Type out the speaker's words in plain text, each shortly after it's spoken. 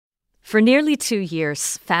For nearly 2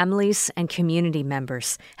 years, families and community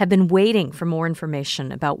members have been waiting for more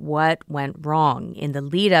information about what went wrong in the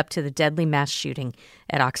lead up to the deadly mass shooting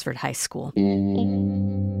at Oxford High School.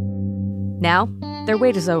 Now, their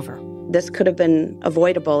wait is over. This could have been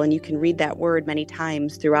avoidable, and you can read that word many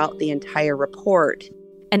times throughout the entire report.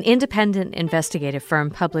 An independent investigative firm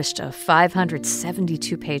published a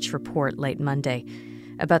 572-page report late Monday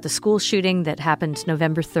about the school shooting that happened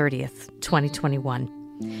November 30th, 2021.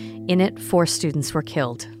 In it, 4 students were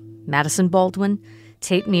killed: Madison Baldwin,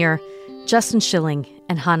 Tate Meir, Justin Schilling,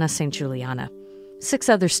 and Hannah St. Juliana. 6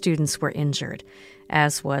 other students were injured,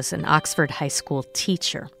 as was an Oxford High School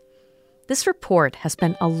teacher. This report has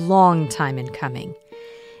been a long time in coming.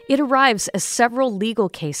 It arrives as several legal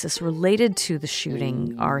cases related to the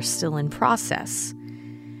shooting are still in process.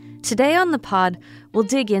 Today on the pod, we'll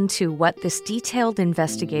dig into what this detailed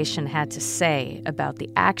investigation had to say about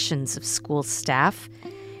the actions of school staff,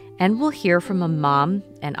 and we'll hear from a mom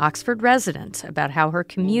and Oxford resident about how her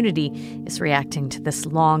community is reacting to this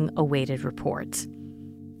long-awaited report.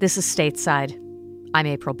 This is Stateside. I'm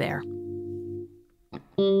April Baer.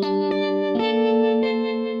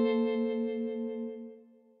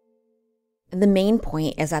 The main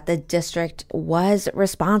point is that the district was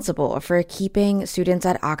responsible for keeping students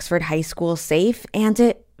at Oxford High School safe, and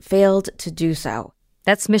it failed to do so.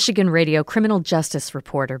 That's Michigan Radio criminal justice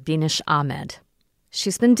reporter Binish Ahmed.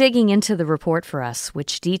 She's been digging into the report for us,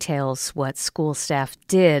 which details what school staff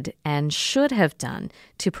did and should have done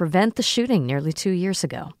to prevent the shooting nearly 2 years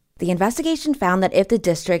ago. The investigation found that if the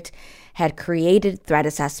district had created threat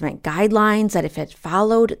assessment guidelines, that if it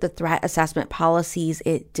followed the threat assessment policies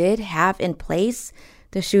it did have in place,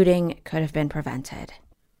 the shooting could have been prevented.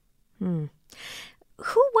 Who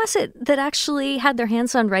was it that actually had their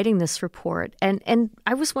hands on writing this report? And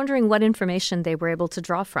I was wondering what information they were able to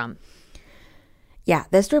draw from. Yeah,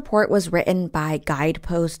 this report was written by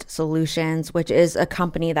Guidepost Solutions, which is a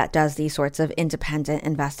company that does these sorts of independent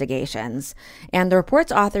investigations. And the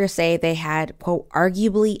report's authors say they had, quote,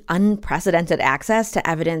 arguably unprecedented access to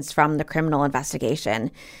evidence from the criminal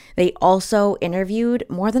investigation. They also interviewed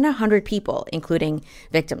more than 100 people, including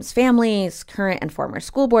victims' families, current and former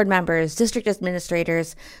school board members, district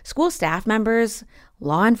administrators, school staff members,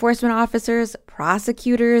 law enforcement officers,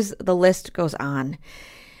 prosecutors, the list goes on.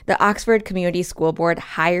 The Oxford Community School Board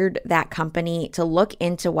hired that company to look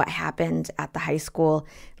into what happened at the high school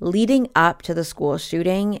leading up to the school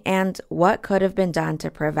shooting and what could have been done to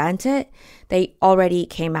prevent it. They already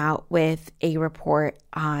came out with a report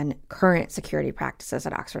on current security practices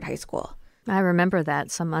at Oxford High School. I remember that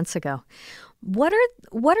some months ago. What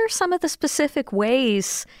are some of the specific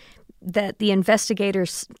ways that the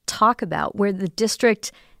investigators talk about where the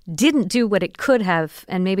district didn't do what it could have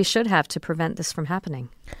and maybe should have to prevent this from happening?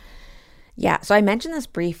 Yeah, so I mentioned this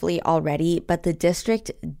briefly already, but the district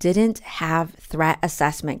didn't have threat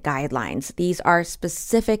assessment guidelines. These are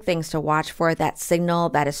specific things to watch for that signal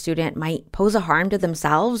that a student might pose a harm to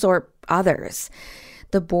themselves or others.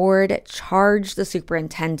 The board charged the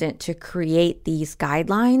superintendent to create these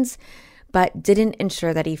guidelines, but didn't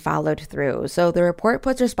ensure that he followed through. So the report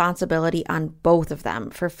puts responsibility on both of them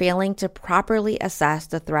for failing to properly assess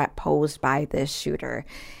the threat posed by this shooter.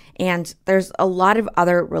 And there's a lot of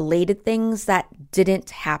other related things that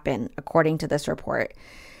didn't happen, according to this report.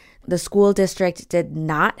 The school district did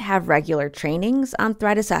not have regular trainings on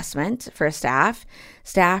threat assessment for staff.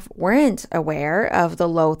 Staff weren't aware of the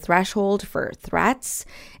low threshold for threats,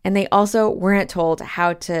 and they also weren't told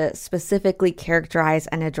how to specifically characterize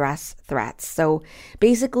and address threats. So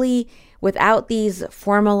basically, without these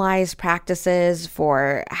formalized practices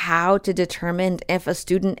for how to determine if a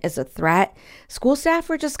student is a threat, school staff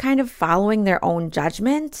were just kind of following their own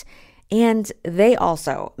judgment. And they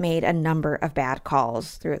also made a number of bad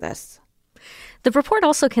calls through this. The report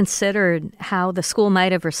also considered how the school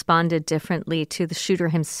might have responded differently to the shooter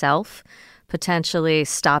himself, potentially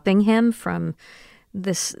stopping him from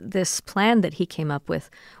this plan that he came up with.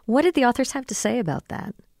 What did the authors have to say about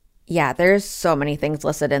that? Yeah, there's so many things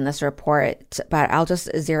listed in this report, but I'll just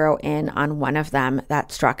zero in on one of them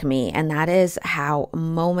that struck me, and that is how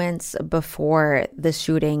moments before the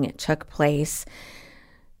shooting took place,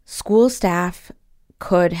 school staff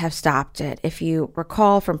could have stopped it. If you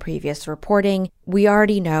recall from previous reporting, we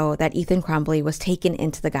already know that Ethan Crumbley was taken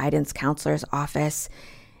into the guidance counselor's office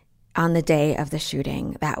on the day of the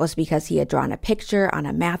shooting. That was because he had drawn a picture on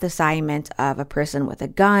a math assignment of a person with a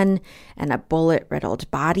gun and a bullet-riddled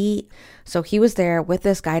body. So he was there with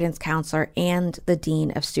this guidance counselor and the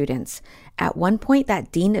dean of students. At one point,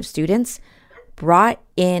 that dean of students brought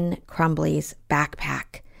in Crumbley's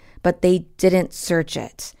backpack, but they didn't search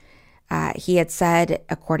it. He had said,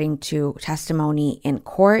 according to testimony in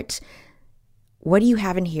court, "What do you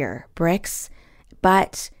have in here? Bricks?"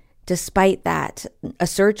 But despite that, a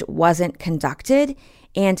search wasn't conducted.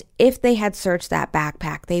 And if they had searched that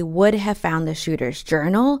backpack, they would have found the shooter's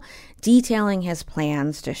journal detailing his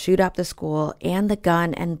plans to shoot up the school and the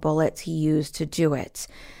gun and bullets he used to do it.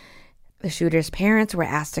 The shooter's parents were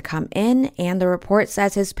asked to come in, and the report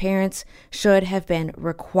says his parents should have been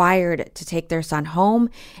required to take their son home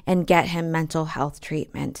and get him mental health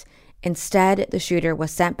treatment. Instead, the shooter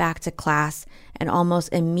was sent back to class, and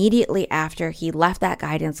almost immediately after he left that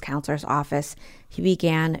guidance counselor's office, he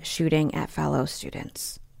began shooting at fellow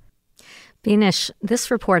students. Beanish, this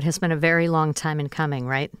report has been a very long time in coming,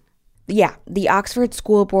 right? Yeah, the Oxford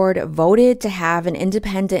School Board voted to have an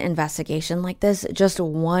independent investigation like this just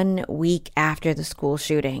 1 week after the school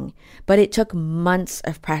shooting. But it took months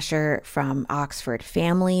of pressure from Oxford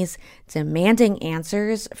families demanding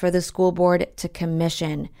answers for the school board to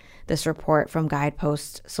commission this report from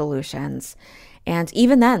Guidepost Solutions. And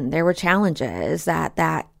even then, there were challenges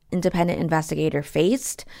that independent investigator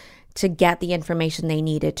faced to get the information they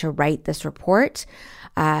needed to write this report.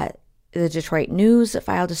 The Detroit News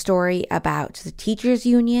filed a story about the teachers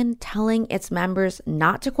union telling its members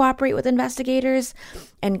not to cooperate with investigators,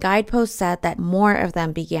 and Guidepost said that more of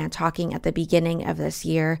them began talking at the beginning of this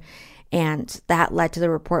year, and that led to the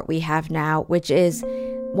report we have now, which is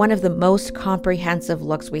one of the most comprehensive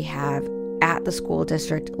looks we have at the school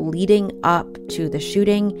district leading up to the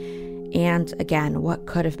shooting, and again, what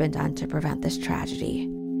could have been done to prevent this tragedy.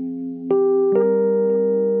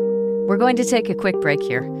 We're going to take a quick break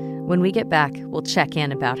here. When we get back, we'll check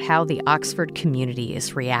in about how the Oxford community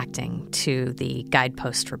is reacting to the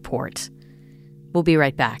Guidepost report. We'll be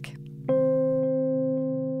right back.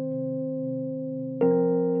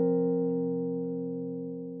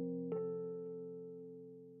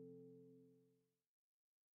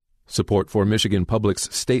 Support for Michigan Public's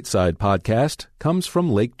Stateside podcast comes from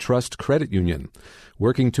Lake Trust Credit Union,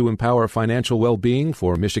 working to empower financial well-being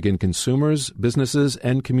for Michigan consumers, businesses,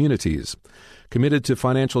 and communities. Committed to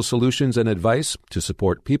financial solutions and advice to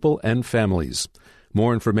support people and families.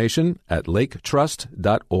 More information at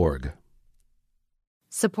laketrust.org.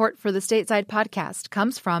 Support for the Stateside podcast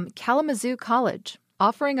comes from Kalamazoo College,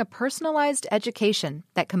 offering a personalized education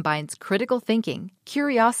that combines critical thinking,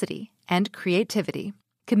 curiosity, and creativity.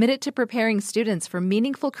 Committed to preparing students for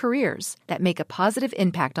meaningful careers that make a positive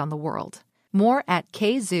impact on the world. More at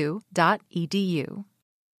kzoo.edu.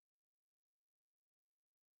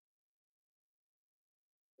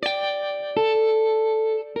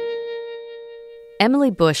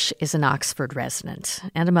 Emily Bush is an Oxford resident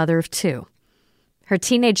and a mother of two. Her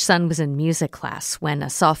teenage son was in music class when a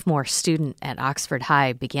sophomore student at Oxford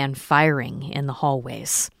High began firing in the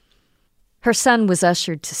hallways. Her son was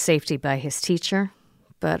ushered to safety by his teacher,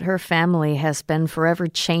 but her family has been forever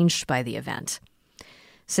changed by the event.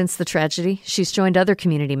 Since the tragedy, she's joined other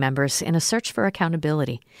community members in a search for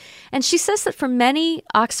accountability. And she says that for many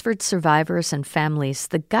Oxford survivors and families,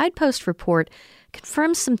 the Guidepost report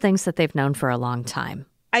confirms some things that they've known for a long time.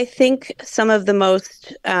 I think some of the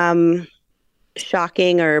most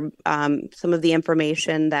shocking or some of the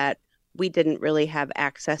information that we didn't really have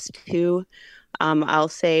access to, I'll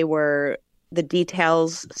say, were the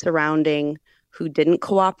details surrounding who didn't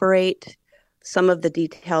cooperate, some of the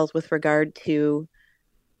details with regard to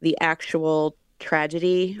the actual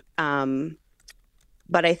tragedy.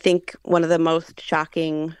 But I think one of the most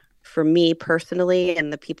shocking for me personally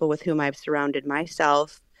and the people with whom I've surrounded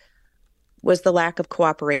myself was the lack of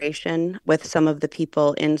cooperation with some of the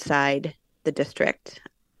people inside the district.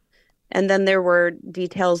 And then there were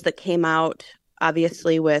details that came out,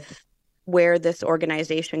 obviously, with where this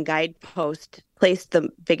organization Guidepost placed the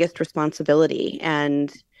biggest responsibility.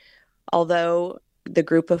 And although the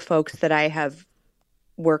group of folks that I have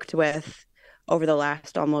worked with over the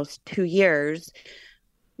last almost 2 years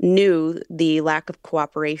knew the lack of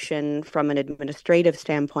cooperation from an administrative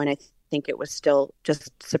standpoint, I think it was still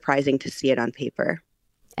just surprising to see it on paper.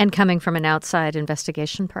 And coming from an outside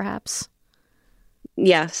investigation, perhaps?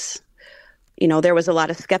 Yes. You know, there was a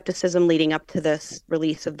lot of skepticism leading up to this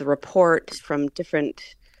release of the report from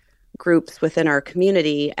different groups within our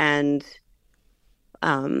community. And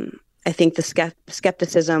I think the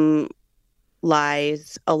skepticism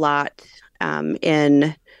lies a lot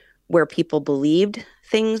in where people believed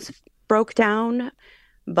things broke down.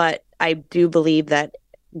 But I do believe that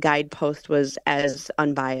Guidepost was as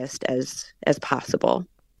unbiased as possible.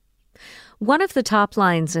 One of the top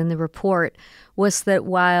lines in the report was that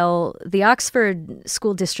while the Oxford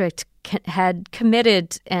School District had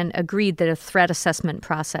committed and agreed that a threat assessment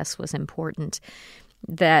process was important,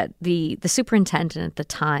 that the superintendent at the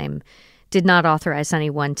time did not authorize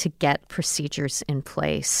anyone to get procedures in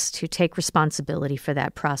place, to take responsibility for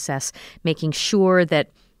that process, making sure that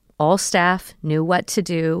all staff knew what to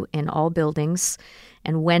do in all buildings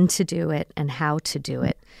and when to do it and how to do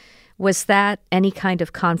it. Was that any kind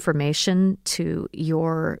of confirmation to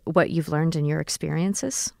what you've learned in your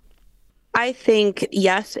experiences? I think,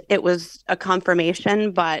 yes, it was a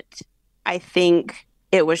confirmation, but I think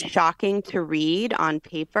it was shocking to read on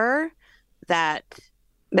paper that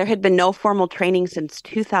there had been no formal training since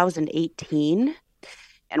 2018.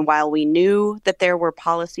 And while we knew that there were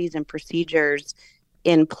policies and procedures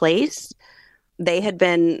in place, they had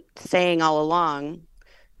been saying all along,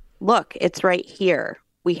 look, it's right here.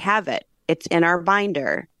 We have it. It's in our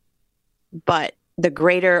binder. But the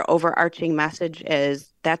greater overarching message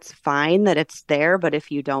is that's fine that it's there, but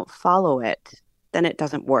if you don't follow it, then it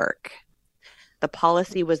doesn't work. The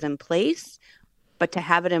policy was in place, but to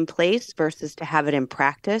have it in place versus to have it in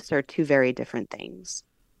practice are two very different things.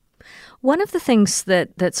 One of the things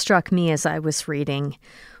that struck me as I was reading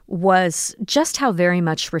was just how very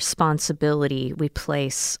much responsibility we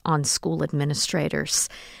place on school administrators.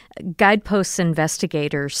 Guideposts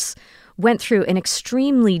investigators went through an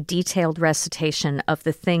extremely detailed recitation of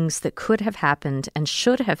the things that could have happened and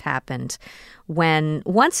should have happened when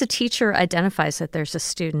once a teacher identifies that there's a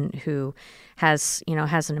student who has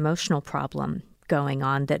an emotional problem going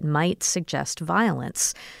on that might suggest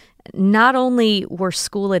violence. Not only were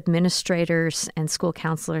school administrators and school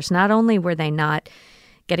counselors, not only were they not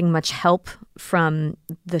getting much help from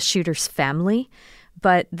the shooter's family,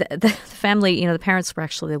 but the family, the parents were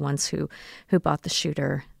actually the ones who bought the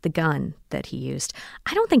shooter the gun that he used.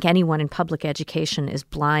 I don't think anyone in public education is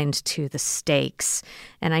blind to the stakes.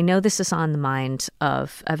 And I know this is on the mind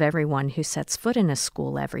of everyone who sets foot in a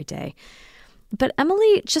school every day. But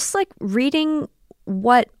Emily, just like reading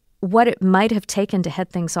what it might have taken to head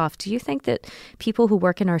things off, do you think that people who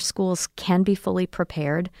work in our schools can be fully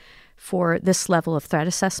prepared for this level of threat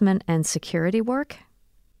assessment and security work?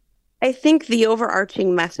 I think the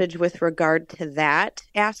overarching message with regard to that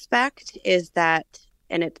aspect is that,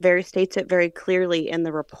 and it states it very clearly in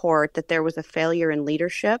the report, that there was a failure in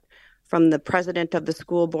leadership from the president of the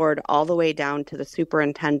school board all the way down to the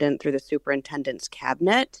superintendent through the superintendent's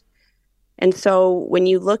cabinet. And so when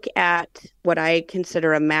you look at what I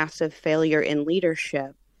consider a massive failure in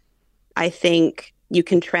leadership, I think you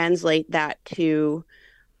can translate that to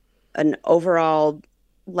an overall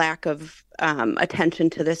lack of attention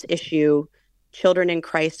to this issue, children in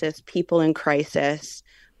crisis, people in crisis,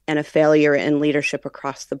 and a failure in leadership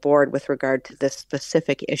across the board with regard to this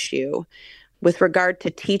specific issue. With regard to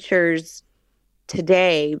teachers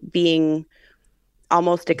today being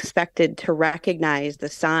almost expected to recognize the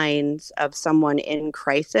signs of someone in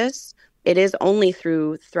crisis, it is only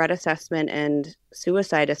through threat assessment and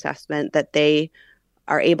suicide assessment that they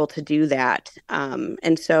are able to do that.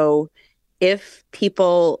 And so if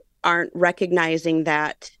people aren't recognizing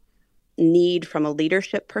that need from a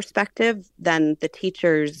leadership perspective, then the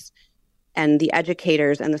teachers and the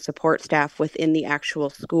educators and the support staff within the actual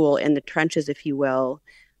school, in the trenches, if you will,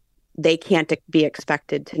 they can't be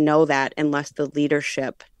expected to know that unless the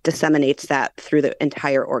leadership disseminates that through the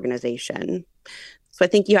entire organization. So I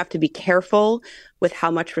think you have to be careful with how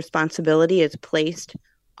much responsibility is placed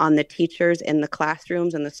on the teachers in the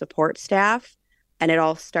classrooms and the support staff, and it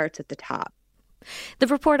all starts at the top. The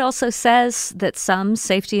report also says that some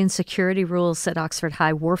safety and security rules at Oxford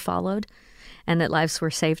High were followed and that lives were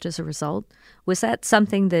saved as a result. Was that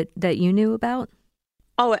something that you knew about?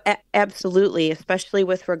 Oh, absolutely, especially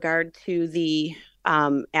with regard to the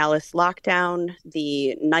Alice lockdown,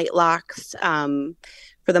 the night locks.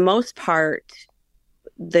 For the most part,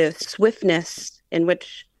 the swiftness in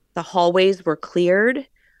which the hallways were cleared,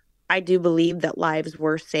 I do believe that lives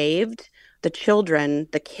were saved. The children,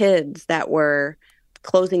 the kids that were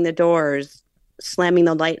closing the doors, slamming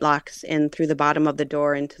the light locks in through the bottom of the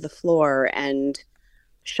door into the floor and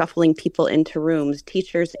shuffling people into rooms,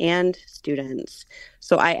 teachers and students.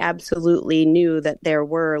 So I absolutely knew that there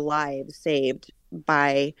were lives saved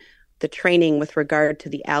by the training with regard to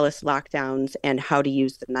the Alice lockdowns and how to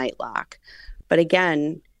use the night lock. But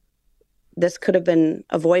again, this could have been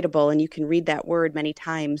avoidable, and you can read that word many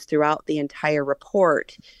times throughout the entire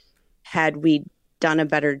report, had we done a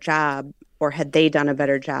better job, or had they done a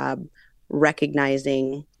better job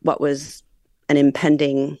recognizing what was an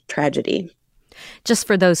impending tragedy. Just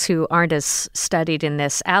for those who aren't as studied in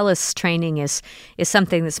this, ALICE training is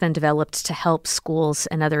something that's been developed to help schools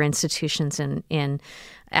and other institutions in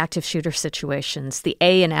active shooter situations. The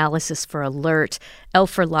A in ALICE is for alert, L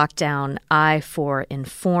for lockdown, I for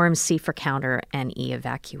inform, C for counter, and E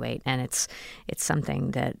evacuate. And it's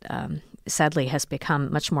something that sadly has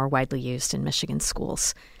become much more widely used in Michigan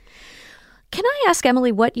schools. Can I ask,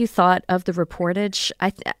 Emily, what you thought of the reportage?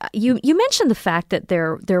 You mentioned the fact that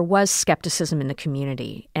there was skepticism in the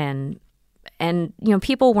community, and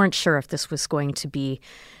people weren't sure if this was going to be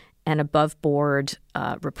an above-board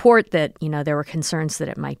report, that there were concerns that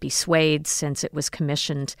it might be swayed since it was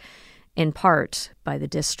commissioned in part by the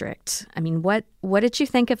district. I mean, what did you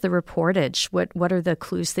think of the reportage? What are the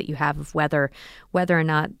clues that you have of whether or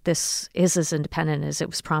not this is as independent as it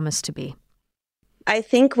was promised to be? I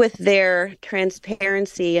think with their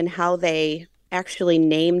transparency and how they actually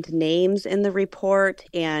named names in the report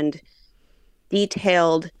and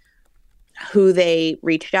detailed who they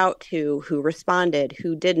reached out to, who responded,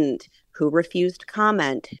 who didn't, who refused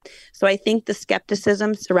would So I think the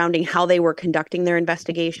skepticism surrounding how they were conducting their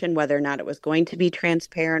investigation, whether or not it was going to be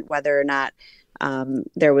transparent, whether or not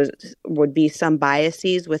there would be some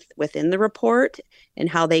biases within the report and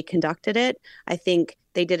how they conducted it, I think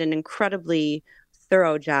they did an incredibly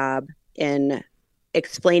thorough job in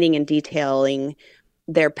explaining and detailing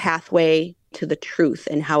their pathway to the truth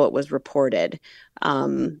and how it was reported.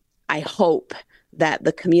 I hope that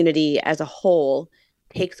the community as a whole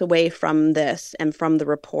takes away from this and from the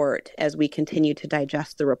report, as we continue to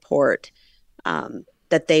digest the report,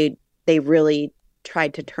 that they really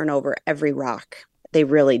tried to turn over every rock. They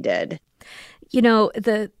really did.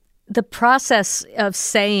 The process of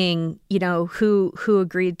saying, who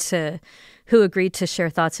agreed to share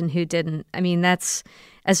thoughts and who didn't. I mean, that's,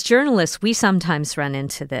 as journalists, we sometimes run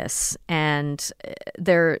into this, and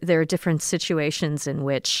there are different situations in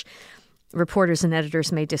which reporters and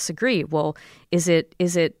editors may disagree. Well, is it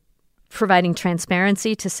providing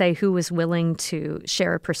transparency to say who was willing to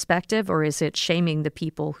share a perspective, or is it shaming the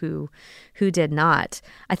people who did not?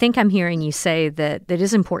 I think I'm hearing you say that it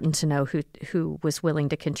is important to know who was willing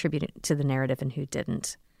to contribute to the narrative and who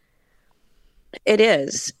didn't. It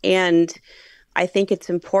is. And I think it's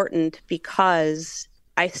important because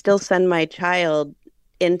I still send my child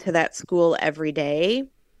into that school every day.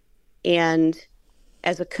 And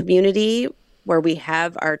as a community where we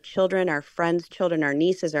have our children, our friends' children, our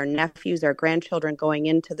nieces, our nephews, our grandchildren going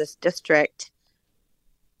into this district,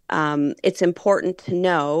 it's important to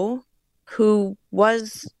know who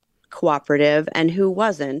was cooperative and who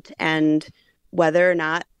wasn't, and whether or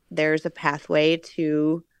not there's a pathway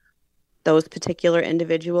to those particular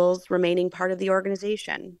individuals remaining part of the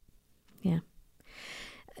organization. Yeah.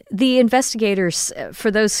 The investigators,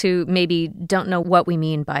 for those who maybe don't know what we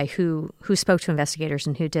mean by who spoke to investigators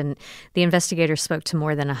and who didn't, the investigators spoke to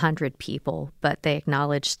more than 100 people, but they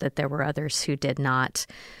acknowledged that there were others who did not.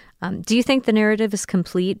 Do you think the narrative is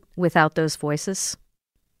complete without those voices?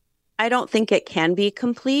 I don't think it can be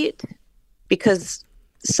complete, because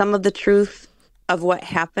some of the truth of what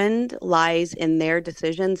happened lies in their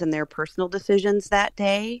decisions and their personal decisions that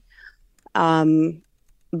day.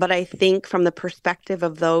 But I think from the perspective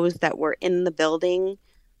of those that were in the building,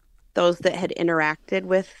 those that had interacted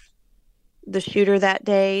with the shooter that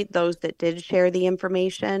day, those that did share the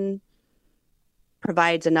information,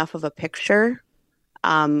 provides enough of a picture.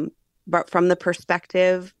 But from the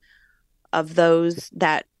perspective of those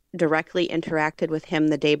that directly interacted with him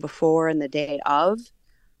the day before and the day of,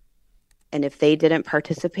 and if they didn't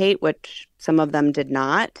participate, which some of them did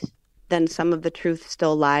not, then some of the truth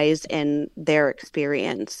still lies in their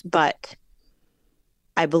experience. But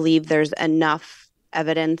I believe there's enough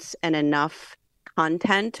evidence and enough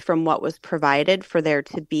content from what was provided for there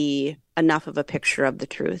to be enough of a picture of the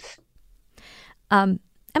truth. Emily,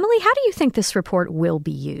 how do you think this report will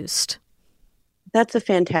be used? That's a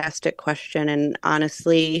fantastic question. And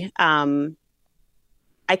honestly, I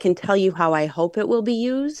can tell you how I hope it will be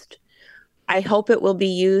used. I hope it will be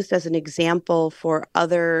used as an example for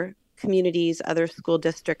other communities, other school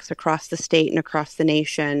districts across the state and across the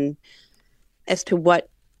nation as to what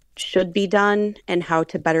should be done and how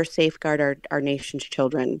to better safeguard our nation's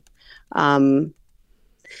children.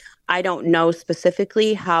 I don't know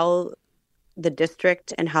specifically how the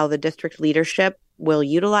district and how the district leadership will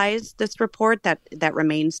utilize this report. That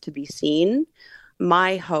remains to be seen.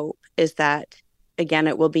 My hope is that, again,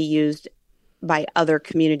 it will be used by other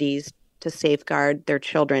communities to safeguard their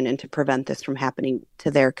children and to prevent this from happening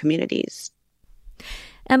to their communities.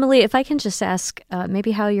 Emily, if I can just ask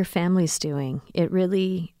maybe how your family's doing. It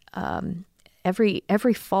really,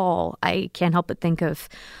 every fall, I can't help but think of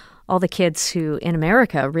all the kids who, in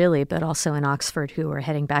America really, but also in Oxford, who are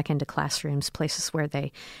heading back into classrooms, places where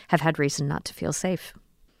they have had reason not to feel safe.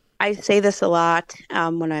 I say this a lot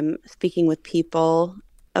when I'm speaking with people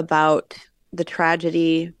about the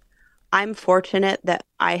tragedy. I'm fortunate that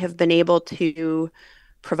I have been able to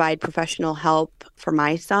provide professional help for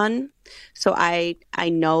my son. So I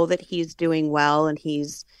know that he's doing well and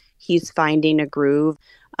he's finding a groove.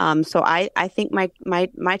 So I think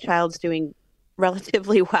my child's doing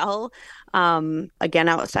relatively well. Again,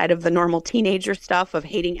 outside of the normal teenager stuff of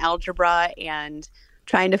hating algebra and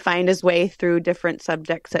trying to find his way through different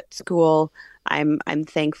subjects at school, I'm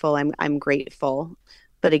thankful. I'm grateful.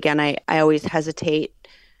 But again, I always hesitate,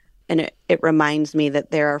 and it reminds me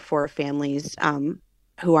that there are 4 families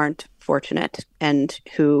who aren't fortunate and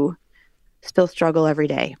who still struggle every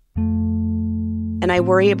day. And I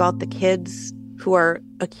worry about the kids who are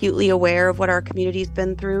acutely aware of what our community's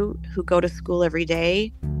been through, who go to school every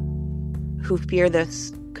day, who fear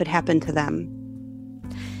this could happen to them.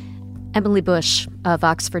 Emily Bush of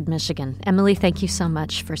Oxford, Michigan. Emily, thank you so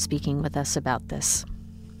much for speaking with us about this.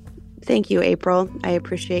 Thank you, April. I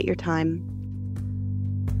appreciate your time.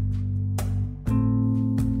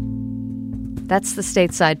 That's the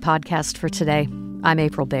Stateside podcast for today. I'm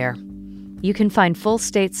April Baer. You can find full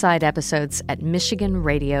Stateside episodes at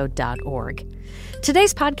michiganradio.org.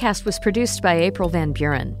 Today's podcast was produced by April Van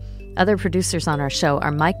Buren. Other producers on our show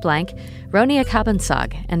are Mike Blank, Ronia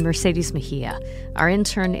Kabansag, and Mercedes Mejia. Our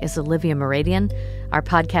intern is Olivia Moradian. Our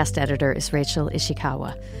podcast editor is Rachel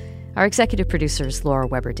Ishikawa. Our executive producer is Laura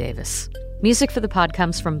Weber Davis. Music for the pod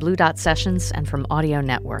comes from Blue Dot Sessions and from Audio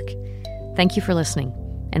Network. Thank you for listening,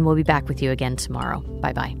 and we'll be back with you again tomorrow.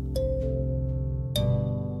 Bye-bye.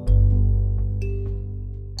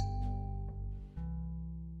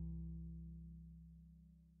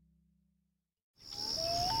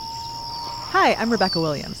 Hi, I'm Rebecca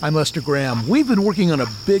Williams. I'm Lester Graham. We've been working on a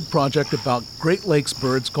big project about Great Lakes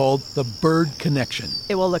birds called the Bird Connection.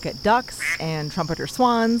 It will look at ducks and trumpeter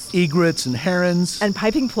swans, Egrets and herons. and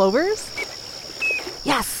piping plovers.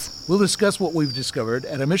 Yes! We'll discuss what we've discovered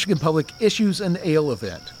at a Michigan Public Issues and Ale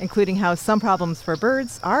event. Including how some problems for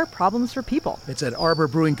birds are problems for people. It's at Arbor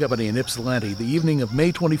Brewing Company in Ypsilanti, the evening of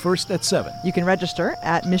May 21st at 7. You can register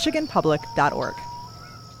at michiganpublic.org.